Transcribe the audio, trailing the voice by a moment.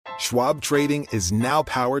Schwab Trading is now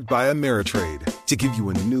powered by Ameritrade to give you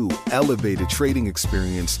a new, elevated trading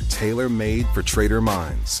experience tailor-made for trader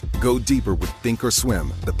minds. Go deeper with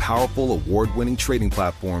Thinkorswim, the powerful award-winning trading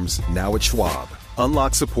platforms now at Schwab.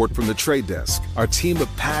 Unlock support from the Trade Desk, our team of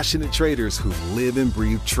passionate traders who live and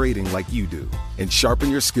breathe trading like you do. And sharpen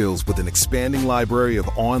your skills with an expanding library of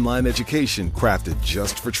online education crafted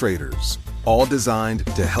just for traders. All designed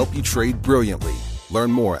to help you trade brilliantly. Learn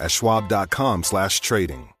more at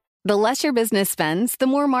schwab.com/trading. The less your business spends, the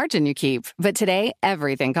more margin you keep. But today,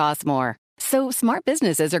 everything costs more. So smart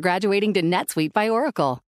businesses are graduating to NetSuite by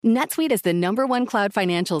Oracle. NetSuite is the #1 cloud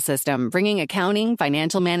financial system, bringing accounting,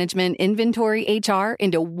 financial management, inventory, HR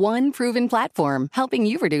into one proven platform, helping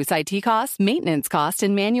you reduce IT costs, maintenance costs,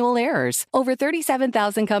 and manual errors. Over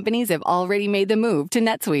 37,000 companies have already made the move to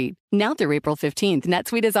NetSuite. Now through April 15th,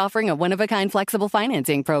 NetSuite is offering a one-of-a-kind flexible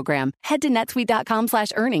financing program. Head to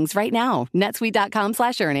netsuite.com/earnings right now.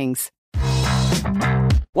 netsuite.com/earnings.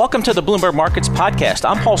 Welcome to the Bloomberg Markets Podcast.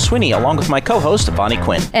 I'm Paul Sweeney, along with my co-host, Vonnie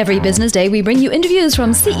Quinn. Every business day, we bring you interviews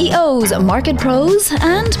from CEOs, market pros,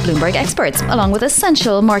 and Bloomberg experts, along with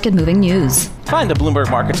essential market-moving news. Find the Bloomberg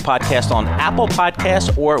Markets Podcast on Apple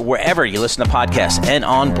Podcasts or wherever you listen to podcasts and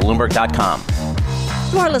on Bloomberg.com.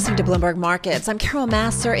 You are listening to Bloomberg Markets. I'm Carol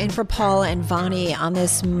Massar in for Paul and Vonnie on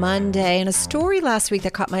this Monday. And a story last week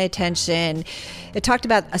that caught my attention. It talked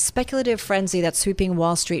about a speculative frenzy that's sweeping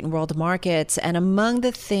Wall Street and world markets. And among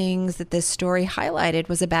the things that this story highlighted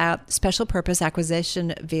was about special purpose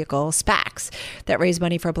acquisition vehicle, SPACs, that raise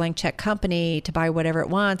money for a blank check company to buy whatever it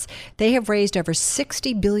wants. They have raised over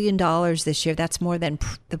 $60 billion this year. That's more than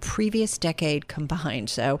the previous decade combined.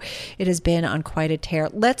 So it has been on quite a tear.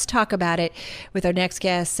 Let's talk about it with our next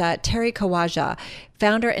guest, Terry Kawaja,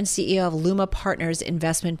 founder and CEO of LUMA Partners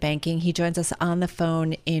Investment Banking. He joins us on the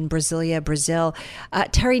phone in Brasilia, Brazil.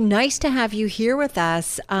 Terry, nice to have you here with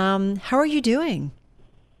us. How are you doing?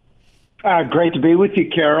 Great to be with you,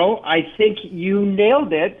 Carol. I think you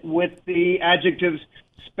nailed it with the adjectives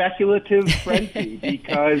speculative frenzy,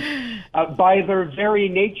 because by their very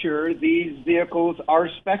nature, these vehicles are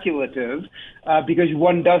speculative because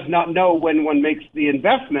one does not know when one makes the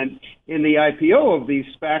investment in the IPO of these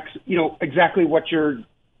SPACs, exactly what you're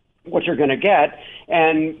going to get.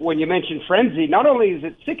 And when you mention frenzy, not only is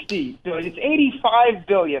it 60 billion, it's 85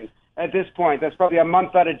 billion at this point. That's probably a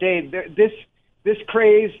month out of date. This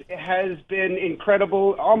craze has been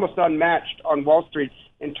incredible, almost unmatched on Wall Street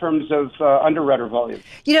in terms of underwriter volume.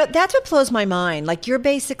 That's what blows my mind. Like, you're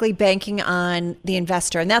basically banking on the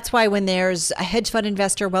investor. And that's why when there's a hedge fund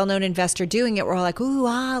investor, well-known investor doing it, we're all like, ooh,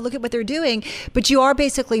 look at what they're doing. But you are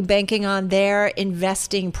basically banking on their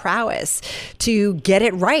investing prowess to get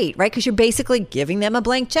it right? Because you're basically giving them a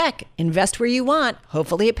blank check. Invest where you want.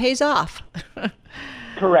 Hopefully it pays off.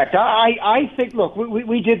 Correct. I think, look,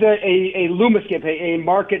 we did a LUMA-skip, a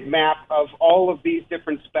market map of all of these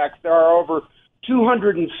different specs. There are over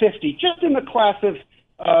 250 just in the class of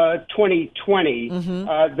 2020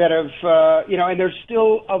 that have, and there's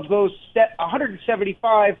still, of those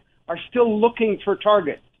 175 are still looking for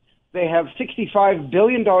targets. They have $65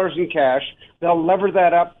 billion in cash. They'll lever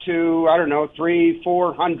that up to,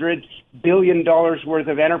 $300-400 billion worth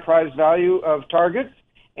of enterprise value of targets.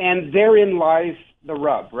 And therein lies the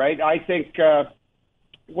rub, right? I think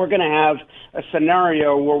we're going to have a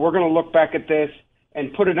scenario where we're going to look back at this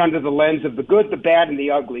and put it under the lens of the good, the bad, and the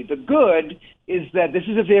ugly. The good is that this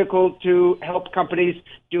is a vehicle to help companies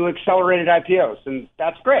do accelerated IPOs, and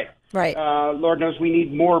that's great. Right. Lord knows we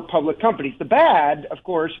need more public companies. The bad, of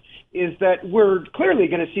course, is that we're clearly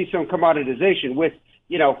going to see some commoditization with,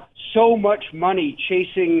 so much money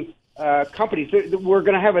chasing companies. We're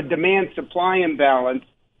going to have a demand-supply imbalance,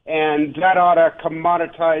 and that ought to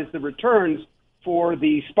commoditize the returns for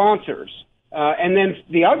the sponsors. And then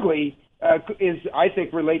the ugly I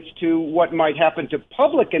think relates to what might happen to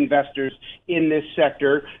public investors in this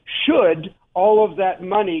sector should all of that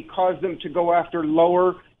money cause them to go after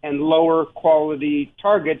lower and lower quality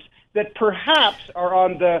targets that perhaps are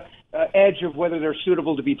on the edge of whether they're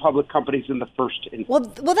suitable to be public companies in the first instance. Well,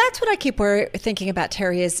 that's what I keep thinking about,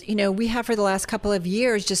 Terry, is, we have for the last couple of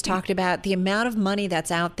years just talked about the amount of money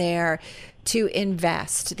that's out there to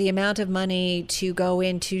invest, the amount of money to go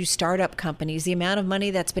into startup companies, the amount of money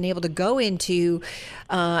that's been able to go into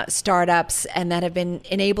startups and that have been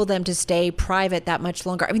enabled them to stay private that much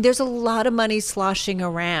longer. I mean, there's a lot of money sloshing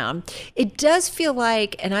around. It does feel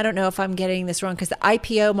like, and I don't know if I'm getting this wrong, because the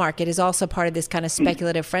IPO market is also part of this kind of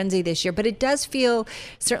speculative frenzy this year, but it does feel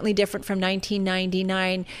certainly different from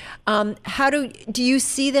 1999. How do you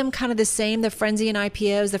see them kind of the same, the frenzy in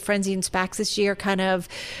IPOs, the frenzy in SPACs this year, kind of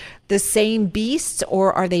the same beasts,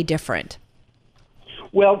 or are they different?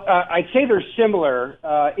 Well, I'd say they're similar,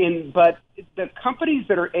 but the companies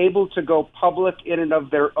that are able to go public in and of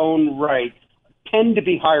their own right tend to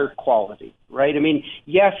be higher quality, right? I mean,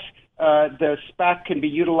 yes, the SPAC can be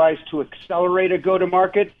utilized to accelerate a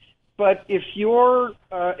go-to-market, but if you're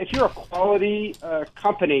a quality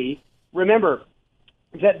company, remember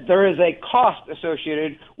that there is a cost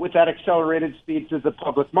associated with that accelerated speed to the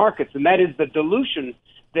public markets, and that is the dilution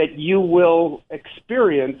that you will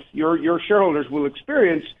experience, your shareholders will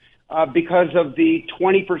experience, because of the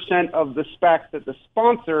 20% of the SPAC that the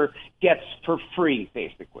sponsor gets for free,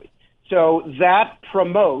 basically. So that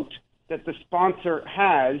promote that the sponsor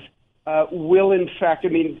has will, in fact, I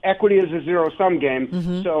mean, equity is a zero-sum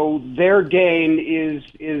game, so their gain is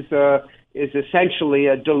essentially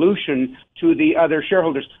a dilution to the other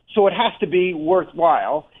shareholders. So it has to be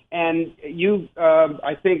worthwhile. And you,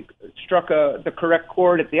 I think, struck the correct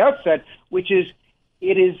chord at the outset, which is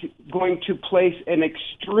it is going to place an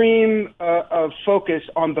extreme of focus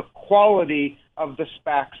on the quality of the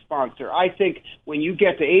SPAC sponsor. I think when you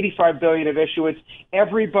get to $85 billion of issuance,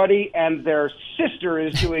 everybody and their sister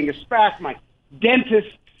is doing a SPAC. My dentist,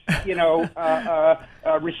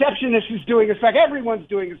 receptionist is doing a SPAC. Everyone's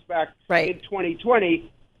doing a SPAC in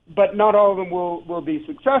 2020, but not all of them will be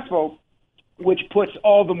successful, which puts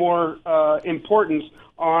all the more importance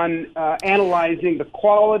on analyzing the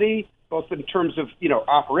quality, both in terms of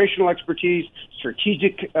operational expertise,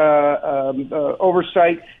 strategic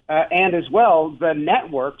oversight, and as well the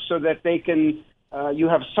network, so that they can you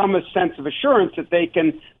have some sense of assurance that they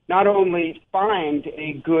can not only find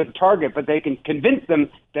a good target, but they can convince them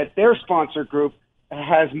that their sponsor group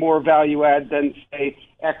has more value add than, say,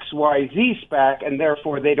 XYZ SPAC, and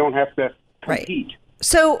therefore they don't have to compete. Right.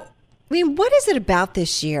 So, I mean, what is it about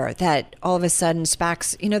this year that all of a sudden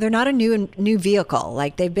SPACs, they're not a new vehicle,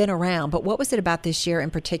 like they've been around, but what was it about this year in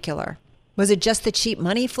particular? Was it just the cheap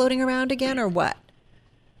money floating around again, or what?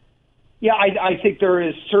 Yeah, I think there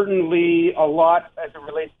is certainly a lot as it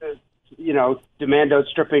relates to, demand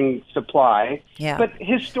outstripping supply. Yeah. But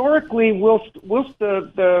historically, whilst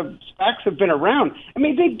the SPACs have been around, I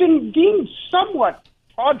mean, they've been deemed somewhat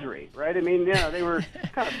tawdry, right? I mean, they were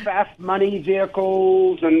kind of fast money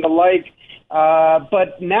vehicles and the like.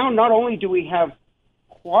 But now not only do we have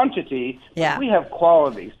quantity, but we have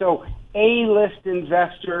quality. So A-list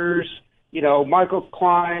investors, Michael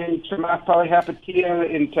Klein, Chamath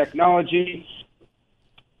Palihapitiya in technology,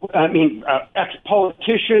 I mean,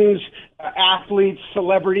 ex-politicians, athletes,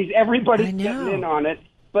 celebrities, everybody's getting in on it.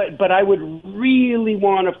 But I would really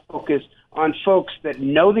want to focus on folks that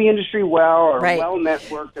know the industry well, or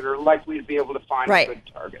well-networked, that are likely to be able to find a good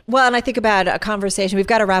target. Well, and I think about a conversation, we've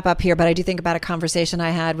got to wrap up here, but I do think about a conversation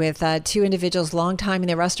I had with two individuals, long time in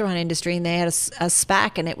the restaurant industry, and they had a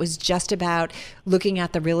SPAC, and it was just about looking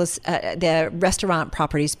at the restaurant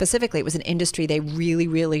property specifically. It was an industry they really,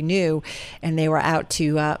 really knew, and they were out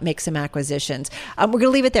to make some acquisitions. We're going to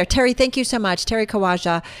leave it there. Terry, thank you so much. Terry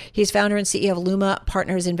Kawaja, he's founder and CEO of LUMA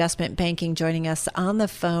Partners Investment Banking, joining us on the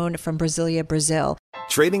phone from Brazil.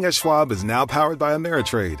 Trading at Schwab is now powered by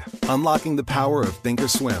Ameritrade, unlocking the power of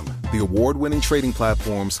Thinkorswim, the award-winning trading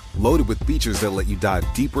platforms loaded with features that let you dive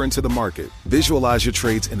deeper into the market. Visualize your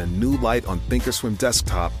trades in a new light on Thinkorswim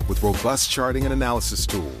desktop with robust charting and analysis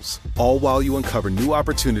tools, all while you uncover new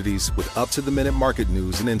opportunities with up-to-the-minute market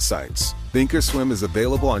news and insights. Thinkorswim is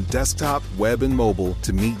available on desktop, web, and mobile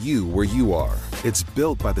to meet you where you are. It's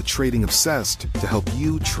built by the trading obsessed to help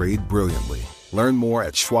you trade brilliantly. Learn more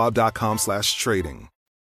at schwab.com/trading.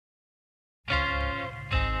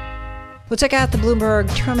 Well, check out the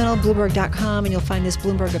Bloomberg terminal, Bloomberg.com, and you'll find this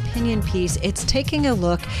Bloomberg opinion piece. It's taking a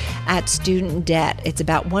look at student debt. It's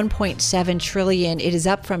about $1.7 trillion. It is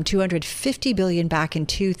up from $250 billion back in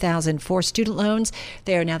 2004. Student loans,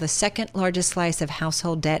 they are now the second largest slice of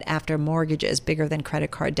household debt after mortgages, bigger than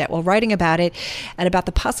credit card debt. Well, writing about it and about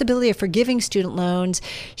the possibility of forgiving student loans,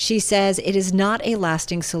 she says it is not a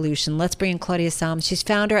lasting solution. Let's bring in Claudia Salm. She's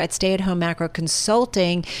founder at Stay at Home Macro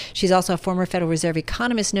Consulting. She's also a former Federal Reserve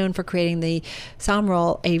economist known for creating the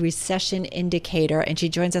SOMROL, a recession indicator, and she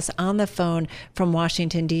joins us on the phone from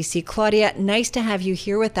Washington, D.C. Claudia, nice to have you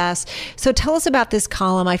here with us. So tell us about this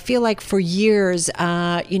column. I feel like for years,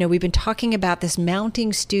 we've been talking about this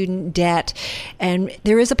mounting student debt, and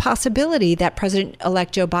there is a possibility that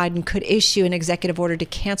President-elect Joe Biden could issue an executive order to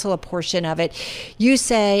cancel a portion of it. You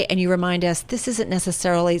say, and you remind us, this isn't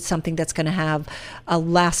necessarily something that's going to have a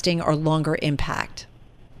lasting or longer impact.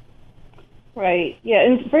 Right. Yeah.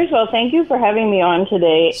 And first of all, thank you for having me on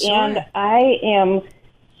today. Sure. And I am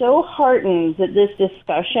so heartened that this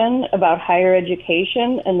discussion about higher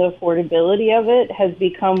education and the affordability of it has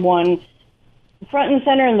become one front and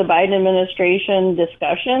center in the Biden administration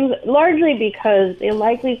discussions, largely because they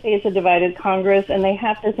likely face a divided Congress and they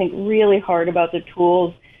have to think really hard about the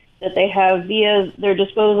tools that they have via their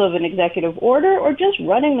disposal of an executive order or just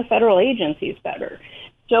running the federal agencies better.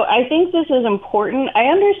 So I think this is important. I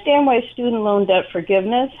understand why student loan debt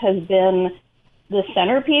forgiveness has been the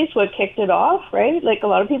centerpiece, what kicked it off, right? Like a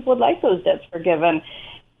lot of people would like those debts forgiven.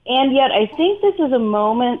 And yet I think this is a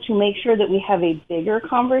moment to make sure that we have a bigger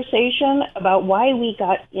conversation about why we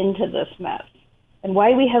got into this mess and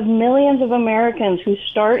why we have millions of Americans who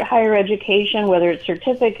start higher education, whether it's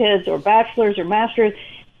certificates or bachelor's or master's,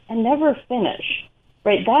 and never finish,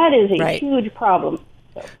 right? That is a huge problem.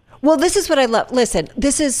 So. Well, this is what I love. Listen,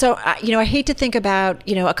 this is so, I hate to think about,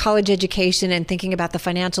 a college education and thinking about the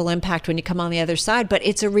financial impact when you come on the other side, but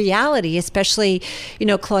it's a reality, especially,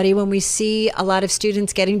 Claudia, when we see a lot of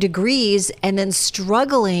students getting degrees and then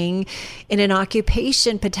struggling in an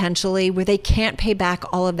occupation potentially where they can't pay back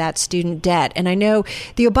all of that student debt. And I know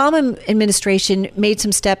the Obama administration made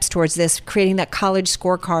some steps towards this, creating that college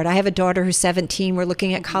scorecard. I have a daughter who's 17. We're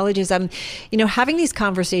looking at colleges. I'm, having these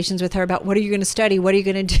conversations with her about what are you going to study? What are you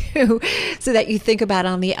going to do? So that you think about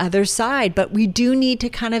on the other side. But we do need to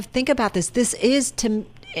kind of think about this. This is,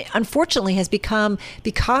 unfortunately, has become,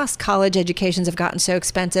 because college educations have gotten so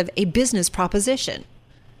expensive, a business proposition.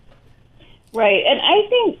 Right. And I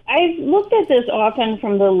think I've looked at this often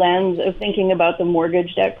from the lens of thinking about the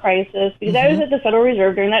mortgage debt crisis, because I was at the Federal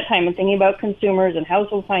Reserve during that time and thinking about consumers and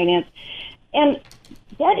household finance. And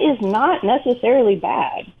debt is not necessarily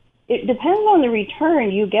bad. It depends on the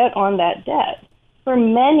return you get on that debt. For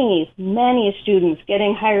many, many students,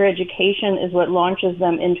 getting higher education is what launches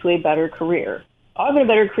them into a better career, often a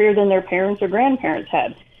better career than their parents or grandparents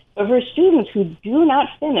had. But for students who do not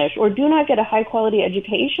finish or do not get a high-quality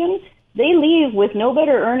education, they leave with no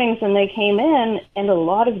better earnings than they came in and a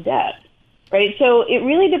lot of debt, right? So it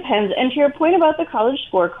really depends. And to your point about the college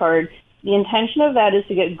scorecard, the intention of that is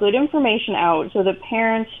to get good information out so that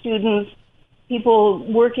parents, students, people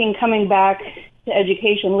working, coming back to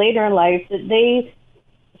education later in life, that they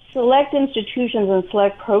select institutions and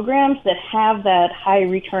select programs that have that high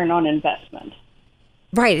return on investment.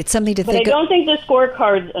 Right. It's something to think of. But I don't think the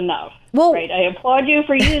scorecard's enough. Well, right. I applaud you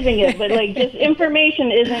for using it, but just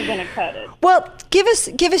information isn't going to cut it. Well, give us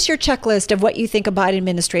your checklist of what you think a Biden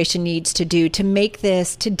administration needs to do to make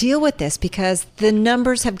this, to deal with this, because the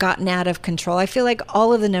numbers have gotten out of control. I feel like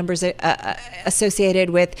all of the numbers associated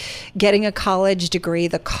with getting a college degree,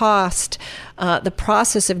 the cost, the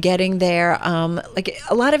process of getting there, like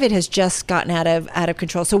a lot of it has just gotten out of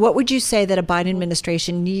control. So what would you say that a Biden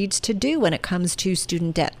administration needs to do when it comes to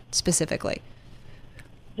student debt specifically?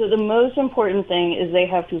 So the most important thing is they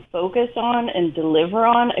have to focus on and deliver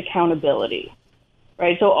on accountability,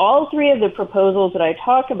 right? So all three of the proposals that I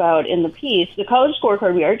talk about in the piece, the college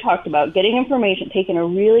scorecard we already talked about, getting information, taking a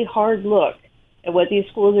really hard look at what these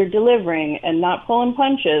schools are delivering and not pulling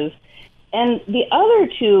punches. And the other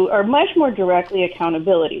two are much more directly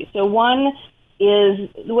accountability. So one is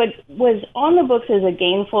what was on the books as a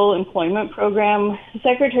gainful employment program.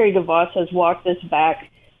 Secretary DeVos has walked this back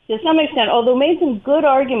to some extent, although made some good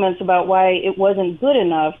arguments about why it wasn't good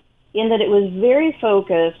enough, in that it was very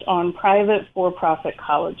focused on private for-profit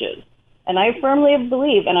colleges. And I firmly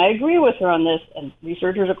believe, and I agree with her on this, and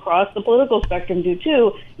researchers across the political spectrum do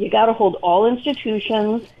too, you got to hold all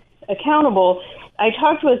institutions accountable. I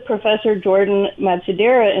talked with Professor Jordan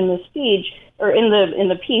Matsudera in the speech, or in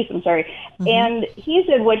the piece, and he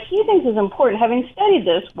said what he thinks is important, having studied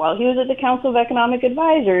this while he was at the Council of Economic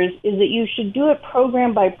Advisors, is that you should do it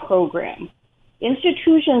program by program.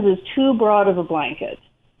 Institutions is too broad of a blanket,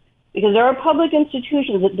 because there are public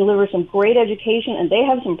institutions that deliver some great education, and they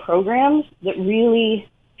have some programs that really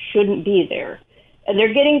shouldn't be there. And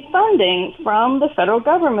they're getting funding from the federal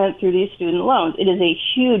government through these student loans. It is a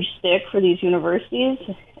huge stick for these universities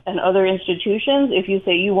and other institutions if you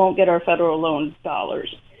say you won't get our federal loan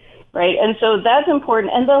dollars, right? And so that's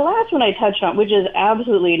important. And the last one I touched on, which is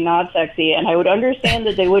absolutely not sexy, and I would understand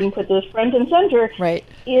that they wouldn't put this front and center, right,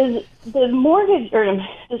 is the mortgage, or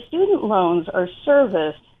the student loans are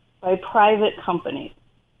serviced by private companies.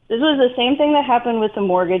 This was the same thing that happened with the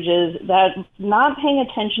mortgages, that not paying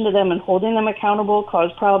attention to them and holding them accountable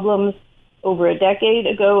caused problems over a decade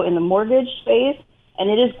ago in the mortgage space. And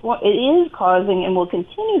it is causing and will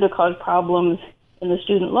continue to cause problems in the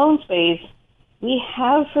student loan space. We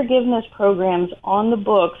have forgiveness programs on the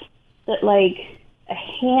books that like a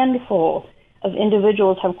handful of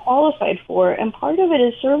individuals have qualified for. And part of it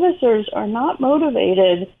is servicers are not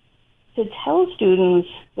motivated to tell students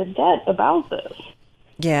with debt about this.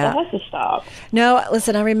 Yeah. That has to stop. No,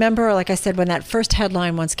 listen, I remember, like I said, when that first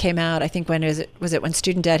headline once came out, I think when was it when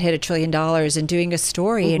student debt hit $1 trillion, and doing a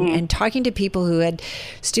story and talking to people who had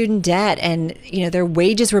student debt, and, their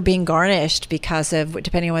wages were being garnished because of,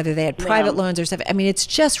 depending on whether they had private loans or stuff. I mean, it's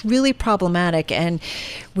just really problematic, and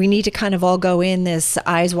we need to kind of all go in this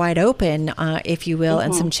eyes wide open, if you will,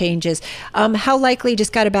 and some changes. How likely,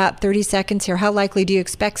 just got about 30 seconds here, how likely do you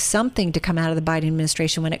expect something to come out of the Biden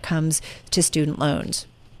administration when it comes to student loans?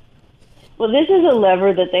 Well, this is a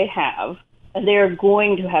lever that they have, and they are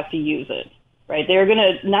going to have to use it, right? They're going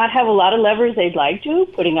to not have a lot of levers they'd like to,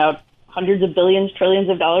 putting out hundreds of billions, trillions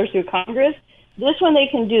of dollars through Congress. This one they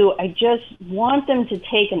can do. I just want them to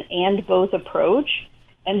take an and both approach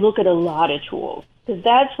and look at a lot of tools, because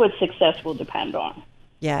that's what success will depend on.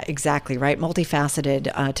 Yeah, exactly right.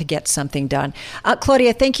 Multifaceted to get something done.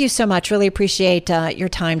 Claudia, thank you so much. Really appreciate your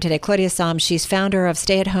time today. Claudia Sahm, she's founder of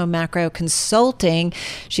Stay at Home Macro Consulting.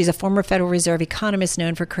 She's a former Federal Reserve economist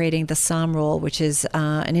known for creating the Sahm rule, which is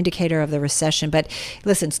an indicator of the recession. But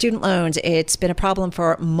listen, student loans, it's been a problem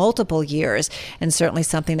for multiple years, and certainly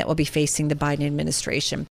something that will be facing the Biden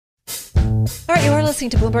administration. All right, you are listening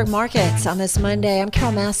to Bloomberg Markets on this Monday. I'm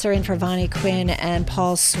Carol Massar in for Vonnie Quinn and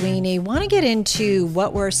Paul Sweeney. Want to get into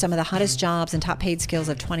what were some of the hottest jobs and top paid skills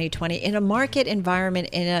of 2020 in a market environment,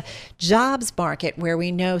 in a jobs market where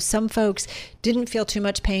we know some folks didn't feel too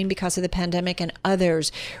much pain because of the pandemic, and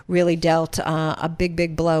others really dealt a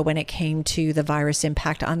big blow when it came to the virus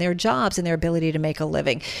impact on their jobs and their ability to make a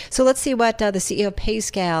living. So let's see what the CEO of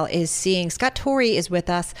PayScale is seeing. Scott Torrey is with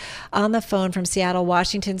us on the phone from Seattle,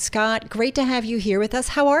 Washington. Scott, great to have you here with us.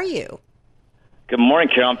 How are you? Good morning,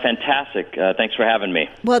 Carol. I'm fantastic. Thanks for having me.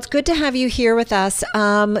 Well, it's good to have you here with us.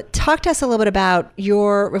 Talk to us a little bit about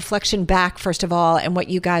your reflection back, first of all, and what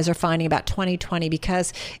you guys are finding about 2020,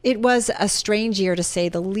 because it was a strange year, to say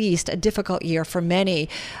the least, a difficult year for many.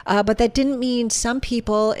 But that didn't mean some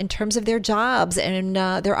people, in terms of their jobs and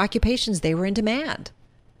their occupations, they were in demand.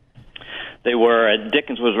 They were.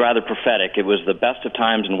 Dickens was rather prophetic. It was the best of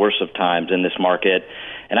times and worst of times in this market.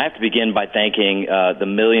 And I have to begin by thanking the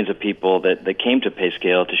millions of people that came to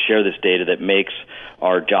PayScale to share this data that makes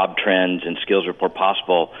our job trends and skills report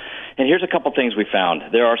possible. And here's a couple things we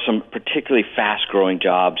found. There are some particularly fast-growing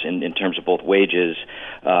jobs in terms of both wages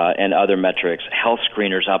and other metrics. Health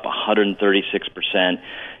screeners up 136%.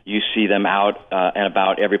 You see them out and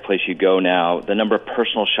about every place you go now. The number of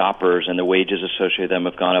personal shoppers and the wages associated with them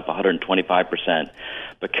have gone up 125%.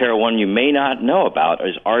 But, Carol, one you may not know about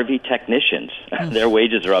is RV technicians. Their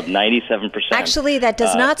wages are up 97%. Actually, that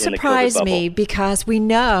does not surprise me, because we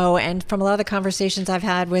know, and from a lot of the conversations I've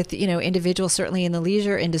had with, individuals, certainly in the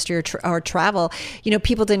leisure industry or travel,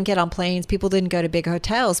 people didn't get on planes. People didn't go to big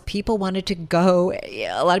hotels. People wanted to go.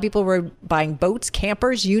 A lot of people were buying boats,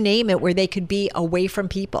 campers, you name it, where they could be away from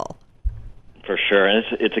people. For sure. And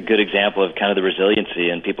it's a good example of kind of the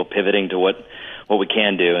resiliency and people pivoting to what we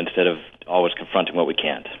can do instead of always confronting what we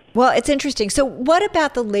can't. Well, it's interesting. So what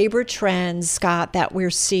about the labor trends, Scott, that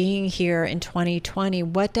we're seeing here in 2020?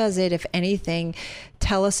 What does it, if anything,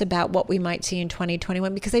 tell us about what we might see in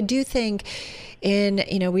 2021? Because I do think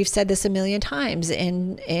we've said this a million times,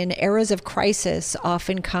 in eras of crisis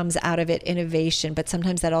often comes out of it innovation, but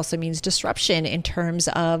sometimes that also means disruption in terms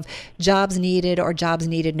of jobs needed or jobs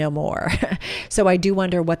needed no more. So I do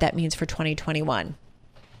wonder what that means for 2021.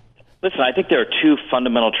 Listen, I think there are two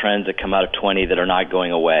fundamental trends that come out of 20 that are not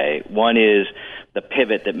going away. One is the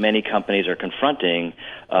pivot that many companies are confronting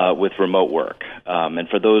with remote work. And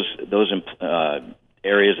for those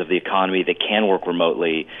areas of the economy that can work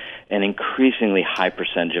remotely, an increasingly high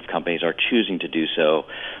percentage of companies are choosing to do so,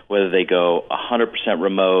 whether they go 100%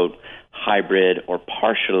 remote, hybrid, or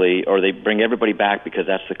partially, or they bring everybody back because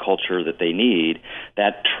that's the culture that they need.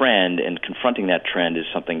 That trend and confronting that trend is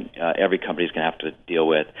something every company is going to have to deal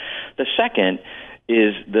with. The second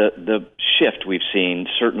is the shift we've seen,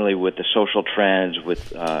 certainly with the social trends, with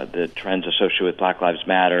the trends associated with Black Lives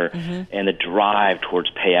Matter, and the drive towards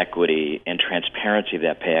pay equity and transparency of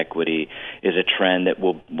that pay equity is a trend that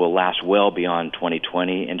will last well beyond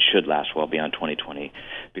 2020 and should last well beyond 2020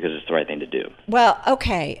 because it's the right thing to do. Well,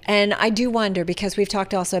 okay. And I do wonder, because we've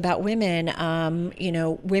talked also about women,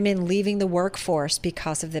 women leaving the workforce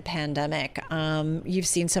because of the pandemic. You've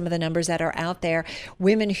seen some of the numbers that are out there.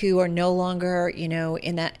 Women who are no longer,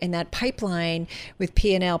 in that pipeline with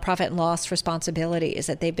P&L, profit and loss responsibilities,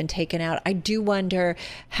 that they've been taken out. I do wonder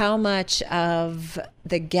how much of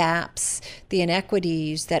the gaps, the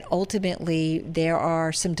inequities, that ultimately there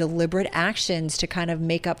are some deliberate actions to kind of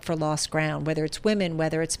make up for lost ground, whether it's women,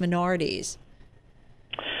 whether it's minorities.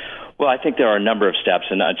 Well, I think there are a number of steps,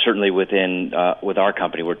 and certainly with our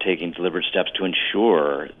company, we're taking deliberate steps to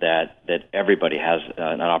ensure that everybody has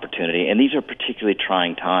an opportunity. And these are particularly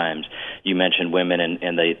trying times. You mentioned women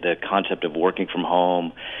and the concept of working from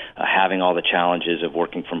home, having all the challenges of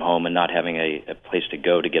working from home and not having a place to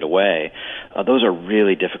go to get away. Those are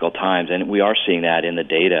really difficult times, and we are seeing that in the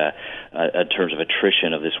data in terms of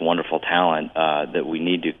attrition of this wonderful talent that we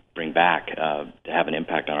need to bring back to have an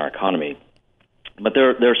impact on our economy. But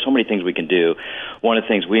there are so many things we can do. One of the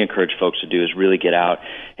things we encourage folks to do is really get out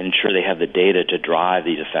and ensure they have the data to drive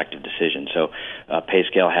these effective decisions. So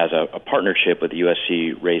PayScale has a partnership with the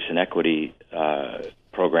USC Race and Equity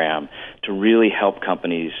program to really help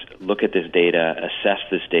companies look at this data, assess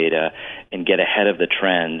this data, and get ahead of the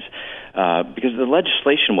trends. Because the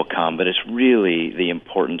legislation will come, but it's really the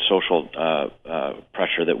important social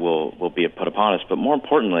pressure that will be put upon us. But more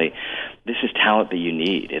importantly, this is talent that you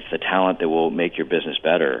need. It's the talent that will make your business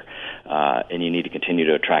better, and you need to continue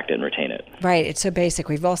to attract it and retain it. Right. It's so basic.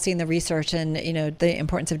 We've all seen the research and the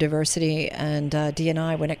importance of diversity and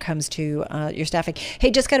D&I when it comes to your staffing.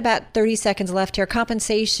 Hey, just got about 30 seconds left here.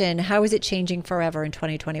 Compensation, how is it changing forever in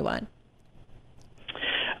 2021?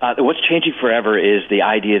 What's changing forever is the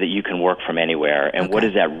idea that you can work from anywhere, and what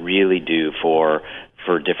does that really do for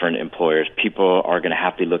different employers? People are going to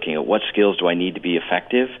have to be looking at what skills do I need to be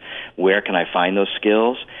effective, where can I find those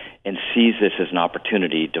skills, and seize this as an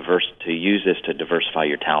opportunity to use this to diversify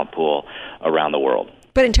your talent pool around the world.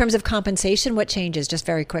 But in terms of compensation, what changes, just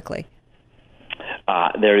very quickly?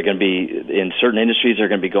 They're going to be, in certain industries, they're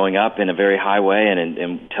going to be going up in a very high way, and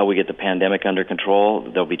until we get the pandemic under control,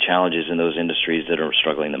 there'll be challenges in those industries that are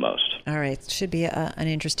struggling the most. All right. Should be an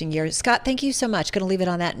interesting year. Scott, thank you so much. Going to leave it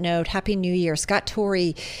on that note. Happy New Year. Scott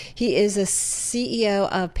Torrey, he is a CEO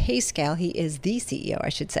of PayScale. He is the CEO, I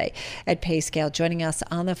should say, at PayScale, joining us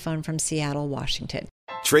on the phone from Seattle, Washington.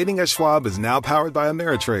 Trading at Schwab is now powered by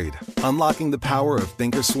Ameritrade, unlocking the power of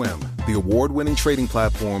Thinkorswim, the award-winning trading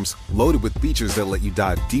platforms loaded with features that let you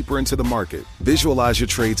dive deeper into the market. Visualize your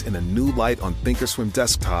trades in a new light on Thinkorswim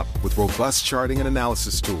desktop with robust charting and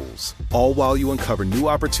analysis tools, all while you uncover new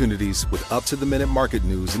opportunities with up-to-the-minute market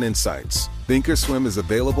news and insights. Thinkorswim is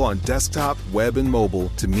available on desktop, web, and mobile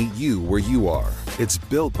to meet you where you are. It's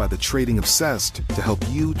built by the trading obsessed to help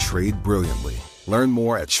you trade brilliantly. Learn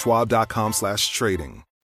more at schwab.com/trading.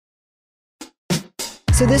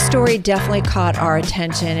 So this story definitely caught our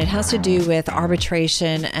attention. It has to do with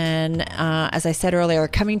arbitration and, as I said earlier,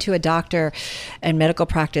 coming to a doctor and medical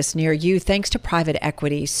practice near you thanks to private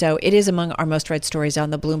equity. So it is among our most read stories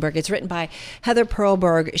on the Bloomberg. It's written by Heather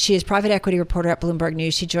Perlberg. She is private equity reporter at Bloomberg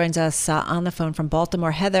News. She joins us on the phone from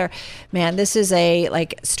Baltimore. Heather, man, this is a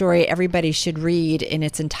story everybody should read in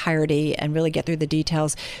its entirety and really get through the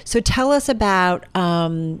details. So tell us about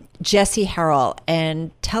Jessie Harrell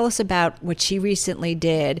and tell us about what she recently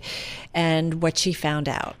did and what she found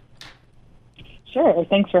out. Sure.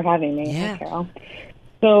 Thanks for having me, yeah. Carol.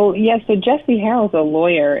 So Jessie Harrell's a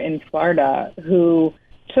lawyer in Florida who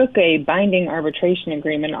took a binding arbitration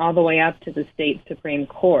agreement all the way up to the state Supreme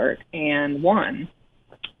Court and won.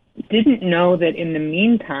 Didn't know that in the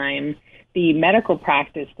meantime, the medical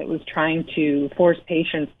practice that was trying to force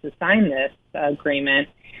patients to sign this agreement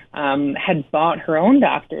had bought her own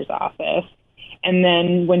doctor's office. And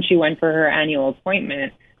then when she went for her annual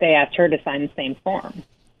appointment, they asked her to sign the same form.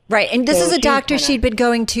 Right. And this is a doctor she'd been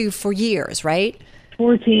going to for years, right?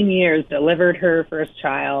 14 years, delivered her first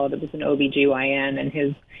child. It was an OBGYN, and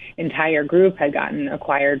his entire group had gotten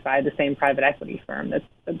acquired by the same private equity firm that's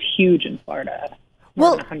huge in Florida.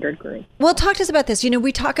 More than 100 groups. Well, talk to us about this.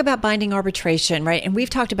 We talk about binding arbitration, right? And we've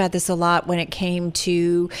talked about this a lot when it came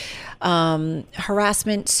to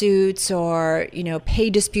harassment suits or, pay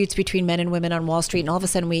disputes between men and women on Wall Street. And all of a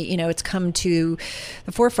sudden it's come to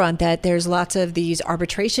the forefront that there's lots of these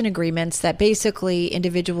arbitration agreements that basically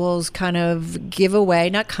individuals kind of give away,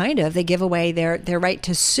 they give away their right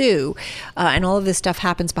to sue. And all of this stuff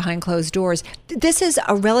happens behind closed doors. This is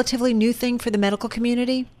a relatively new thing for the medical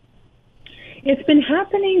community. It's been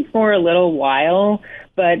happening for a little while,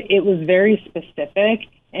 but it was very specific,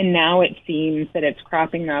 and now it seems that it's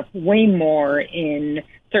cropping up way more in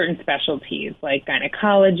certain specialties like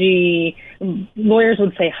gynecology. Lawyers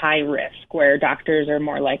would say high risk, where doctors are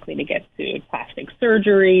more likely to get sued, plastic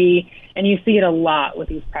surgery, and you see it a lot with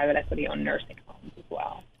these private equity-owned nursing homes as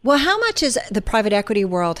well. Well, how much is the private equity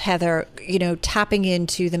world, Heather, tapping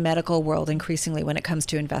into the medical world increasingly when it comes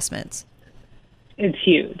to investments? It's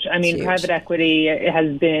huge. I mean, Huge. Private equity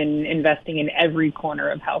has been investing in every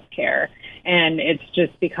corner of healthcare, and it's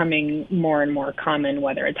just becoming more and more common,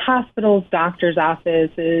 whether it's hospitals, doctors'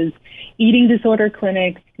 offices, eating disorder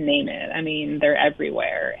clinics, name it. I mean, they're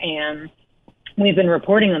everywhere. And we've been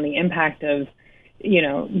reporting on the impact of,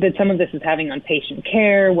 that some of this is having on patient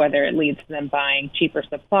care, whether it leads to them buying cheaper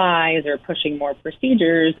supplies or pushing more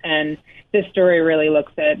procedures. And this story really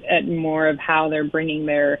looks at more of how they're bringing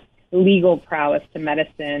their legal prowess to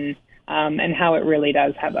medicine, and how it really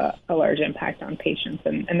does have a large impact on patients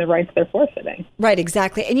and the rights they're forfeiting. Right,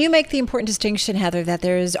 exactly. And you make the important distinction, Heather, that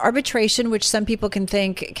there's arbitration, which some people can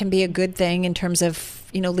think can be a good thing in terms of,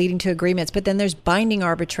 leading to agreements. But then there's binding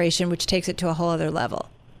arbitration, which takes it to a whole other level.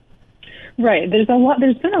 Right. There's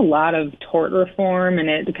been a lot of tort reform, and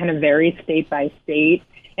it kind of varies state by state.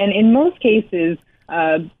 And in most cases,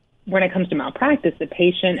 when it comes to malpractice, the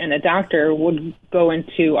patient and a doctor would go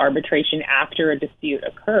into arbitration after a dispute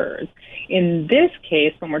occurs. In this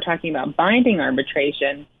case, when we're talking about binding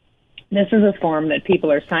arbitration, this is a form that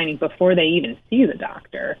people are signing before they even see the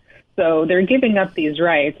doctor. So they're giving up these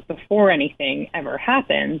rights before anything ever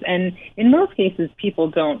happens. And in most cases, people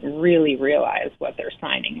don't really realize what they're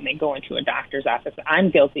signing, and they go into a doctor's office.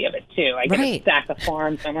 I'm guilty of it, too. I get a stack of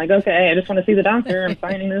forms. I'm like, okay, I just want to see the doctor. I'm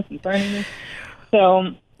signing this.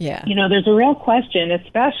 So, yeah, there's a real question,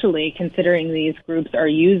 especially considering these groups are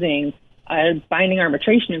using a binding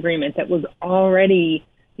arbitration agreement that was already,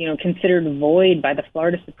 considered void by the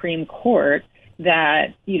Florida Supreme Court,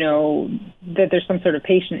 that, that there's some sort of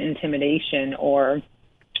patient intimidation or,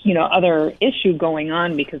 other issue going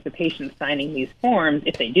on because the patients signing these forms,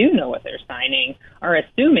 if they do know what they're signing, are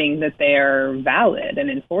assuming that they are valid and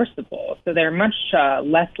enforceable. So they're much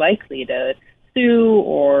less likely to sue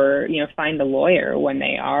or, find a lawyer when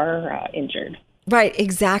they are injured. Right,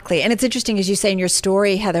 exactly. And it's interesting, as you say in your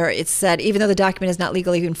story, Heather, it's said even though the document is not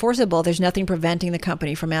legally enforceable, there's nothing preventing the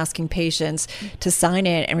company from asking patients to sign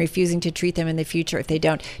it and refusing to treat them in the future if they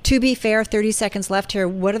don't. To be fair, 30 seconds left here,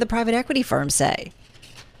 what do the private equity firms say?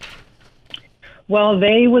 Well,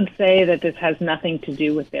 they would say that this has nothing to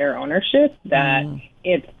do with their ownership, that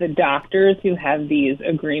it's the doctors who have these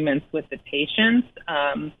agreements with the patients.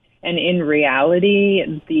 And in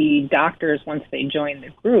reality, the doctors, once they join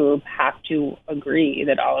the group, have to agree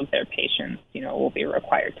that all of their patients, will be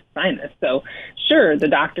required to sign this. So, sure, the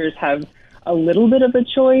doctors have a little bit of a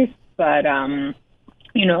choice, but,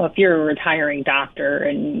 if you're a retiring doctor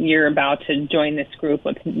and you're about to join this group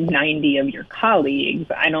with 90 of your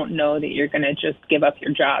colleagues, I don't know that you're going to just give up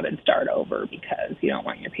your job and start over because you don't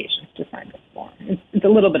want your patients to sign this form. It's a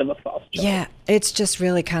little bit of a false choice. Yeah, it's just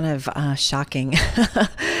really kind of shocking.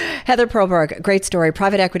 Heather Perlberg, great story,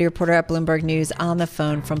 private equity reporter at Bloomberg News, on the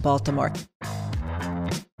phone from Baltimore.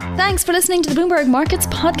 Thanks for listening to the Bloomberg Markets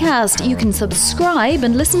podcast. You can subscribe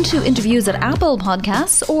and listen to interviews at Apple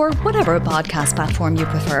Podcasts or whatever podcast platform you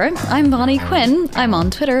prefer. I'm Vonnie Quinn. I'm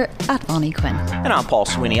on Twitter at Vonnie Quinn. And I'm Paul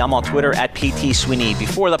Sweeney. I'm on Twitter at PT Sweeney.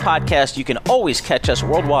 Before the podcast, you can always catch us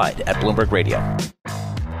worldwide at Bloomberg Radio.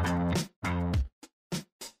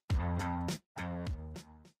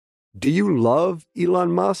 Do you love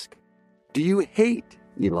Elon Musk? Do you hate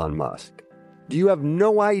Elon Musk? Do you have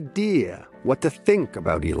no idea what to think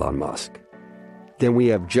about Elon Musk? Then we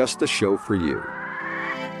have just the show for you.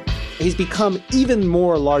 He's become even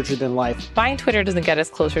more larger than life. Buying Twitter doesn't get us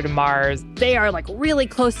closer to Mars. They are really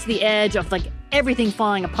close to the edge of everything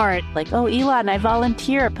falling apart. Oh, Elon, I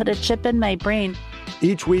volunteer. Put a chip in my brain.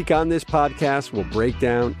 Each week on this podcast, we'll break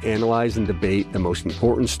down, analyze, and debate the most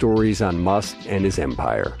important stories on Musk and his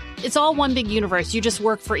empire. It's all one big universe. You just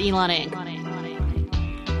work for Elon Inc.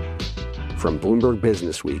 From Bloomberg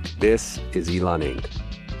Business Week, this is Elon Inc.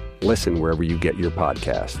 Listen wherever you get your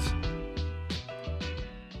podcasts.